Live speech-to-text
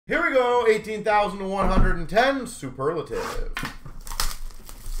Here we go, 18,110 Superlative.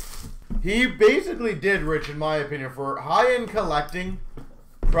 He basically did, Rich, in my opinion, for high-end collecting.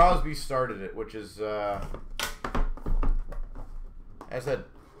 Crosby started it, which is, as I said,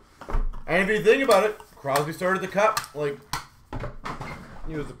 and if you think about it, Crosby started the cup. Like,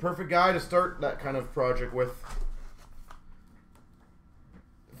 he was the perfect guy to start that kind of project with.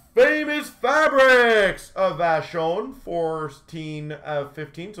 Famous Fabrics of Vachon, 14 of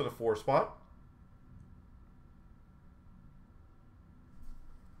 15, so the 4 spot.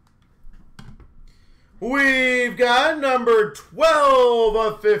 We've got number 12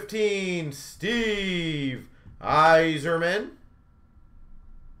 of 15, Steve Yzerman.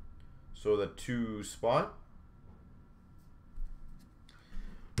 So the 2 spot.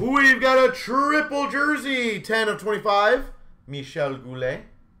 We've got a triple jersey, 10 of 25, Michel Goulet.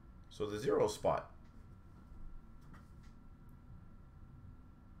 So the 0 spot.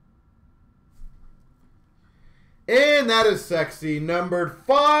 And that is sexy. Numbered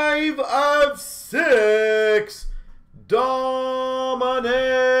 5 of 6. Dominic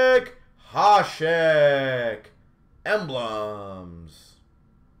Hasek. Emblems.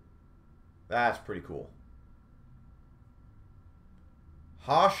 That's pretty cool.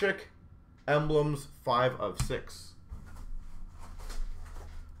 Hasek Emblems 5 of 6.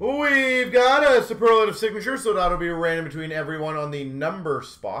 We've got a superlative signature, so that'll be random between everyone on the number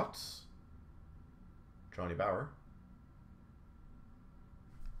spots. Johnny Bauer.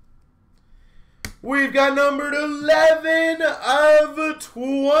 We've got numbered 11 of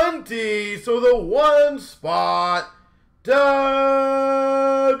 20, so the 1 spot,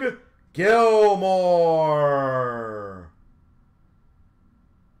 Doug Gilmour.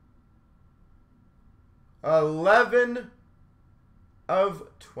 11 of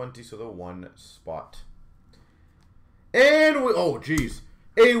 20, so the 1 spot. And we, oh geez,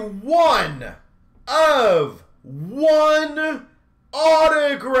 a 1 of 1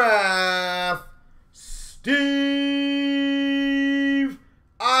 autograph, Steve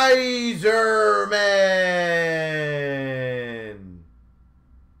Yzerman.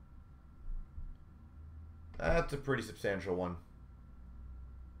 That's a pretty substantial one.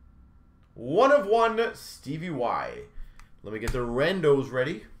 1 of 1, Stevie Y. Let me get the randos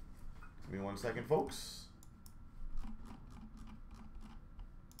ready. Give me 1 second, folks.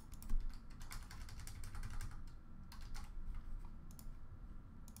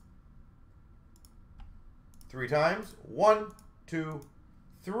 Three times. 1, 2,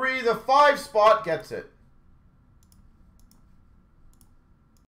 3. The 5 spot gets it.